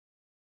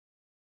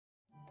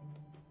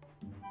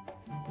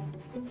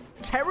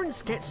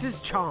Terence gets his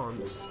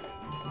chance.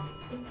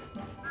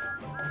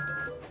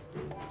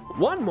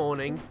 One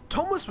morning,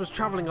 Thomas was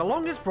travelling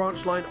along his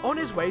branch line on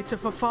his way to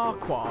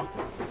Ferroequinologist.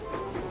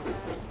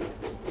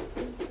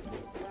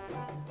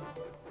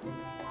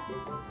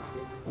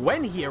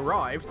 When he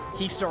arrived,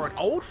 he saw an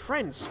old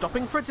friend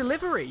stopping for a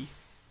delivery.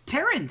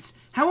 Terence,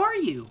 how are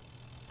you?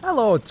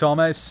 Hello,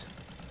 Thomas.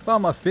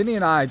 Farmer Finney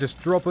and I just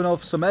dropping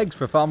off some eggs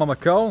for Farmer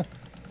McCall.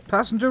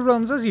 Passenger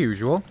runs as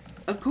usual.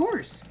 Of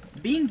course.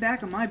 Being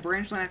back on my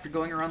branch line after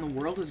going around the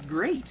world is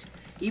great,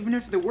 even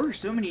if there were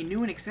so many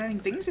new and exciting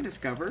things to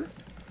discover.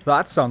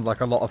 That sounds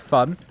like a lot of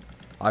fun.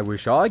 I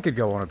wish I could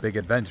go on a big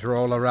adventure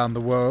all around the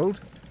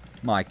world.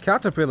 My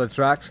caterpillar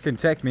tracks can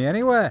take me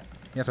anywhere,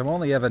 yet I'm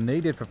only ever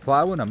needed for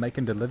ploughing and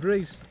making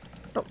deliveries.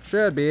 Not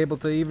sure I'd be able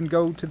to even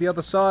go to the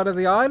other side of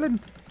the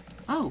island.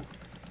 Oh,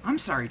 I'm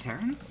sorry,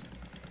 Terence.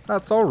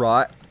 That's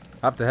alright.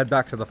 I have to head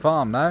back to the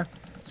farm now.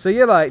 See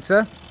you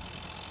later.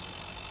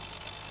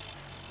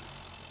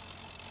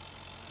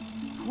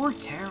 Poor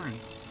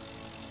Terence.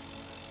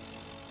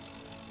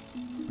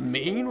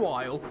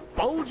 Meanwhile,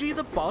 Bulgy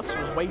the bus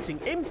was waiting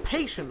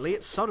impatiently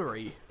at Sodor.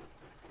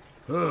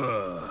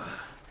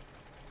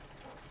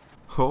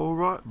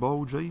 Alright,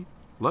 Bulgy.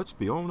 Let's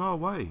be on our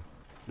way.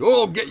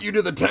 I'll get you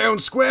to the town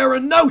square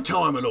in no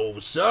time at all,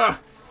 sir.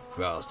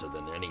 Faster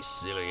than any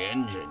silly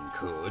engine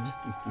could.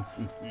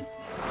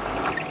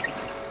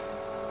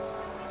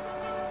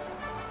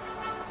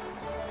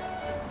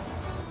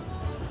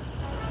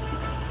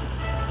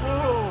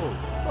 Whoa!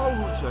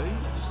 Bulgy,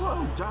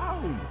 slow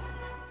down!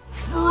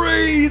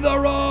 Free the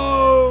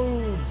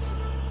roads!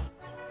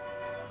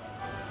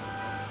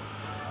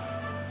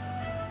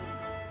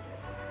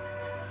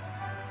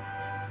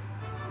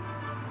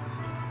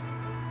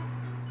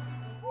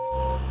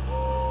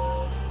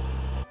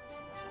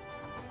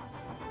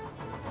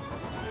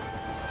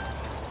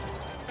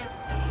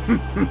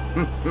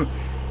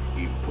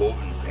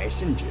 Important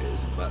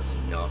passengers must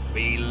not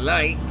be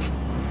late.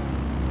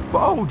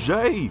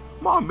 Bulgy!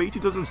 My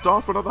meeting doesn't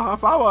start for another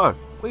half hour.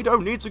 We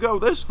don't need to go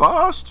this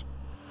fast.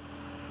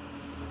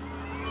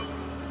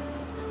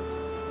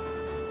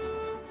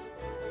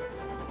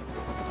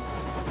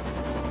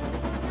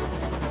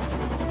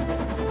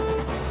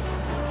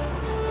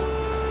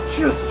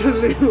 Just a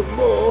little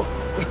more.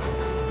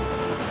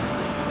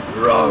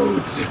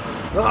 Roads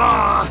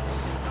are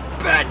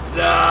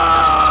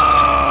better.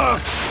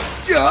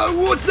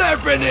 What's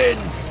happening?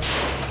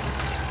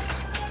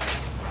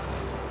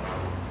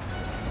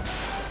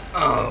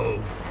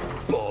 Oh,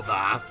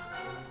 bother.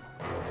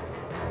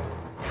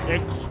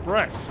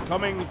 Express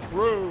coming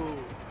through.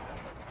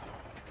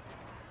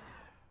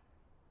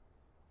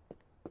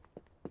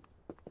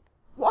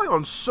 Why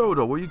on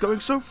Sodor were you going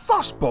so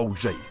fast,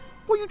 Bulgy?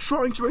 Were you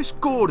trying to race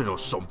Gordon or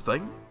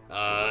something?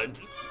 No!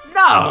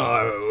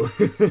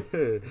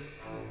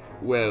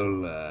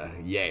 Well,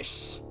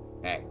 yes,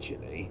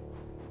 actually.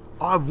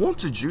 I've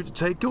wanted you to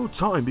take your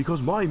time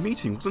because my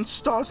meeting wasn't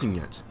starting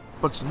yet.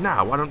 But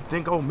now I don't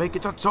think I'll make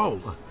it at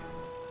all.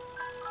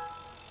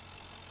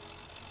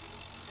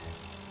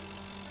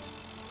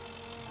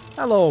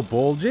 Hello,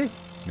 Bulgy.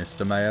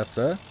 Mr. Mayor,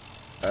 sir.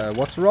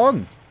 What's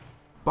wrong?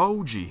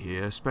 Bulgy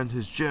here spent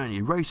his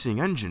journey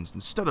racing engines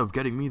instead of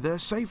getting me there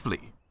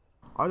safely.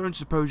 I don't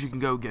suppose you can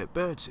go get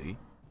Bertie?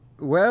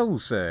 Well,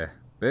 sir,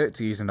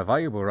 Bertie isn't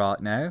available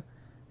right now.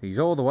 He's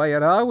all the way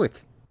at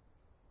Harwick.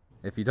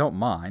 If you don't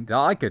mind,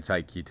 I could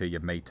take you to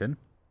your meeting.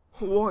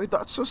 Why,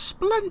 that's a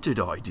splendid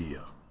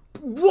idea.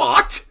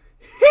 What?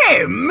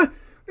 Him?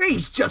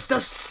 He's just a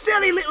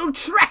silly little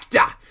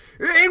tractor.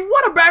 And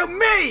what about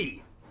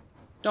me?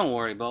 Don't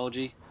worry,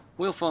 Bulgy.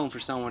 We'll phone for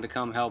someone to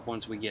come help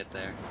once we get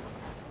there.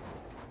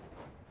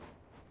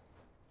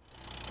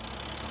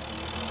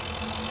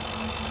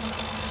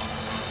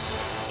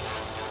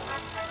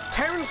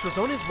 Terence was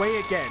on his way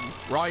again,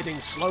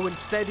 riding slow and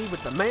steady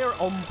with the mayor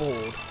on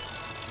board.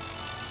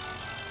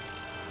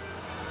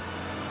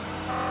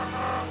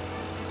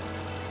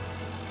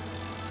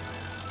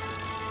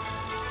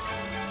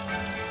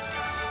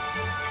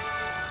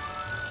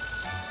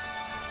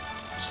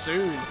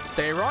 Soon,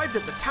 they arrived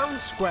at the town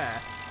square.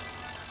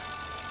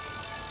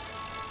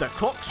 The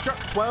clock struck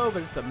 12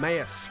 as the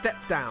mayor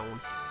stepped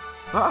down.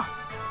 Ah,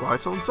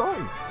 right on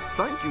time.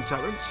 Thank you,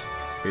 Terence.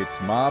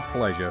 It's my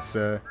pleasure,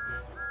 sir.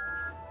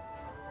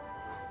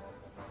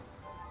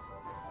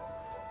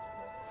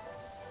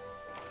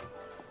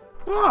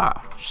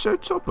 Ah, Sir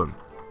Topham.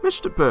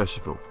 Mr.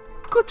 Percival.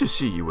 Good to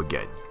see you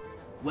again.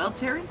 Well,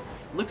 Terence,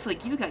 looks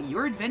like you got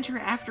your adventure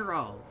after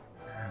all.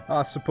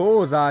 I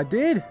suppose I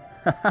did.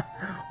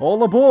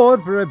 All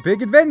aboard for a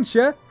big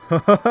adventure.